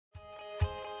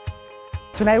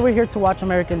Tonight we're here to watch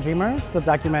American Dreamers, the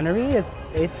documentary.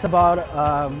 It's about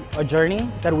a journey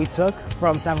that we took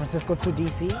from San Francisco to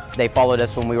D.C. They followed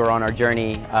us when we were on our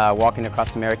journey walking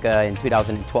across America in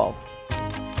 2012.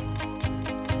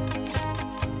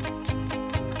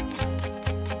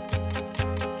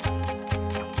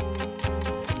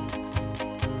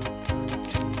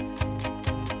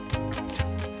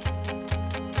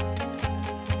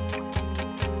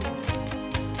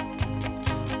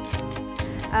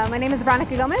 My name is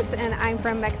Veronica Gomez and I'm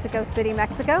from Mexico City,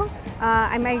 Mexico.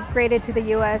 I migrated to the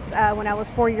U.S. When I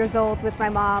was 4 years old with my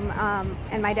mom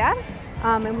and my dad,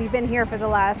 and we've been here for the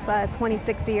last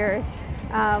 26 years.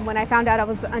 When I found out I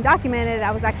was undocumented,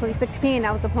 I was actually 16.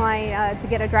 I was applying to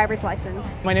get a driver's license.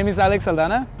 My name is Alex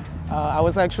Aldana. I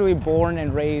was actually born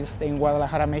and raised in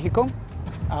Guadalajara, Mexico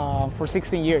for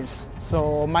 16 years.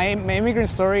 So my immigrant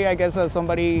story, I guess, as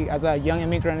a young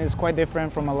immigrant, is quite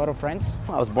different from a lot of friends.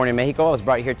 I was born in Mexico. I was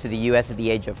brought here to the U.S. at the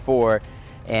age of 4,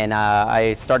 and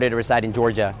I started to reside in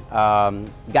Georgia.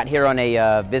 Got here on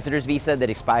a visitor's visa that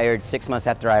expired 6 months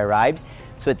after I arrived.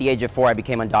 So at the age of 4, I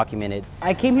became undocumented.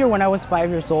 I came here when I was 5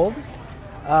 years old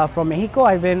from Mexico.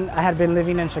 I had been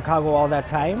living in Chicago all that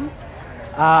time.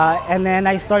 And then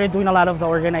I started doing a lot of the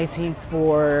organizing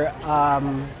for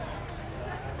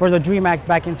the DREAM Act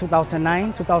back in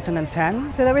 2009,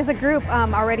 2010. So there was a group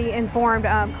already informed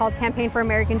called Campaign for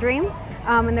American Dream,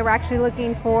 and they were actually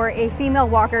looking for a female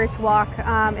walker to walk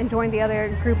and join the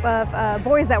other group of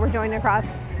boys that were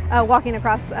walking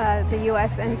across the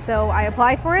U.S. And so I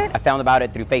applied for it. I found about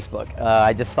it through Facebook.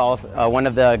 I just saw one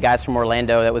of the guys from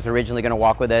Orlando that was originally going to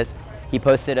walk with us. He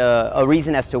posted a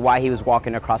reason as to why he was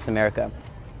walking across America.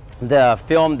 The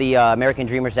film, the American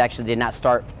Dreamers, actually did not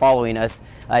start following us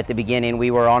at the beginning. We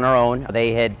were on our own.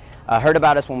 They had heard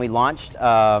about us when we launched.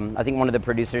 I think one of the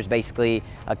producers basically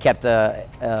kept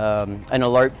an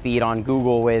alert feed on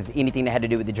Google with anything that had to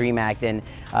do with the DREAM Act, and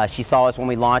she saw us when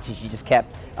we launched, and she just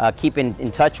kept keeping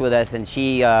in touch with us, and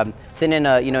she sent in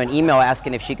an email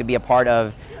asking if she could be a part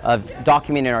of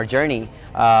documenting our journey.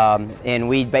 And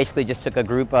we basically just took a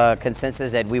group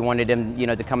consensus that we wanted them,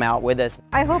 to come out with us.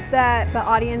 I hope that the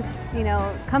audience,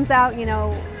 comes out.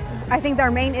 I think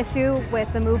our main issue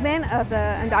with the movement of the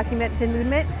undocumented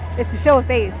movement is to show a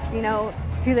face,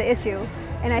 to the issue.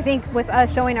 And I think with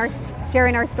us sharing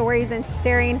our stories and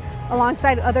sharing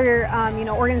alongside other,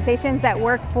 organizations that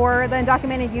work for the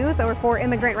undocumented youth or for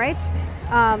immigrant rights,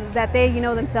 that they,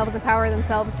 themselves empower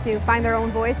themselves to find their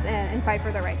own voice and fight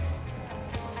for their rights.